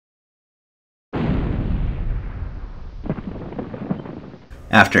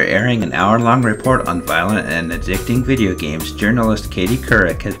After airing an hour-long report on violent and addicting video games, journalist Katie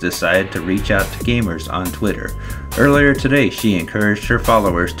Couric has decided to reach out to gamers on Twitter. Earlier today, she encouraged her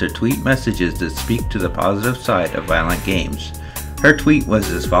followers to tweet messages that speak to the positive side of violent games. Her tweet was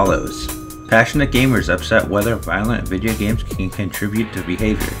as follows: "Passionate gamers upset whether violent video games can contribute to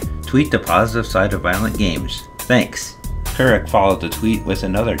behavior. Tweet the positive side of violent games. Thanks." Couric followed the tweet with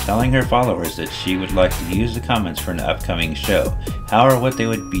another telling her followers that she would like to use the comments for an upcoming show. However, what they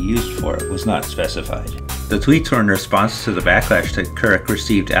would be used for was not specified. The tweets were in response to the backlash that Couric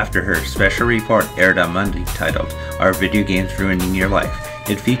received after her special report aired on Monday titled, "Are Video Games Ruining Your Life?"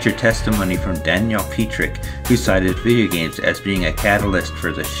 It featured testimony from Daniel Petrick, who cited video games as being a catalyst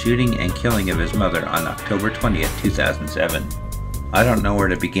for the shooting and killing of his mother on October 20th, 2007. I don't know where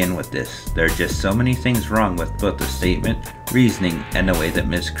to begin with this. There are just so many things wrong with both the statement, reasoning, and the way that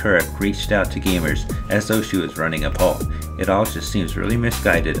Ms. Couric reached out to gamers as though she was running a poll. It all just seems really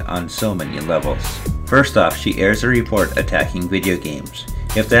misguided on so many levels. First off, she airs a report attacking video games.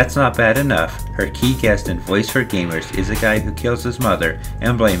 If that's not bad enough, her key guest and voice for gamers is a guy who kills his mother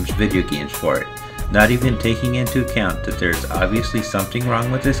and blames video games for it. Not even taking into account that there's obviously something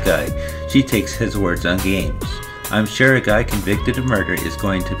wrong with this guy, she takes his words on games. I'm sure a guy convicted of murder is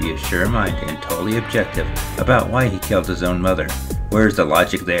going to be a sure mind and totally objective about why he killed his own mother. Where's the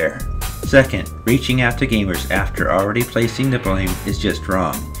logic there? Second, reaching out to gamers after already placing the blame is just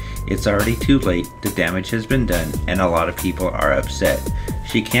wrong. It's already too late, the damage has been done, and a lot of people are upset.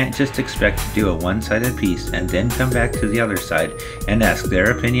 She can't just expect to do a one-sided piece and then come back to the other side and ask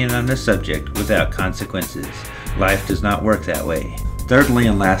their opinion on the subject without consequences. Life does not work that way. Thirdly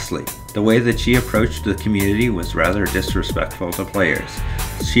and lastly, the way that she approached the community was rather disrespectful to players.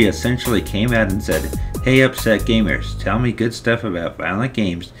 She essentially came out and said, "Hey upset gamers, tell me good stuff about violent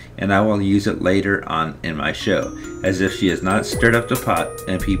games and I will use it later on in my show," as if she has not stirred up the pot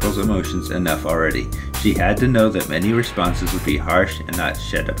and people's emotions enough already. She had to know that many responses would be harsh and not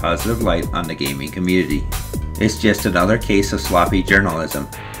shed a positive light on the gaming community. It's just another case of sloppy journalism.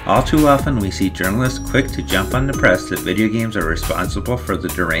 All too often we see journalists quick to jump on the press that video games are responsible for the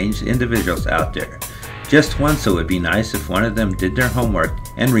deranged individuals out there. Just once it would be nice if one of them did their homework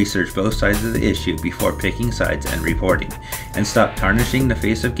and researched both sides of the issue before picking sides and reporting, and stop tarnishing the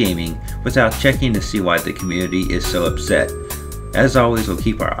face of gaming without checking to see why the community is so upset. As always, we'll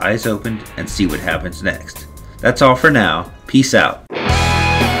keep our eyes open and see what happens next. That's all for now. Peace out.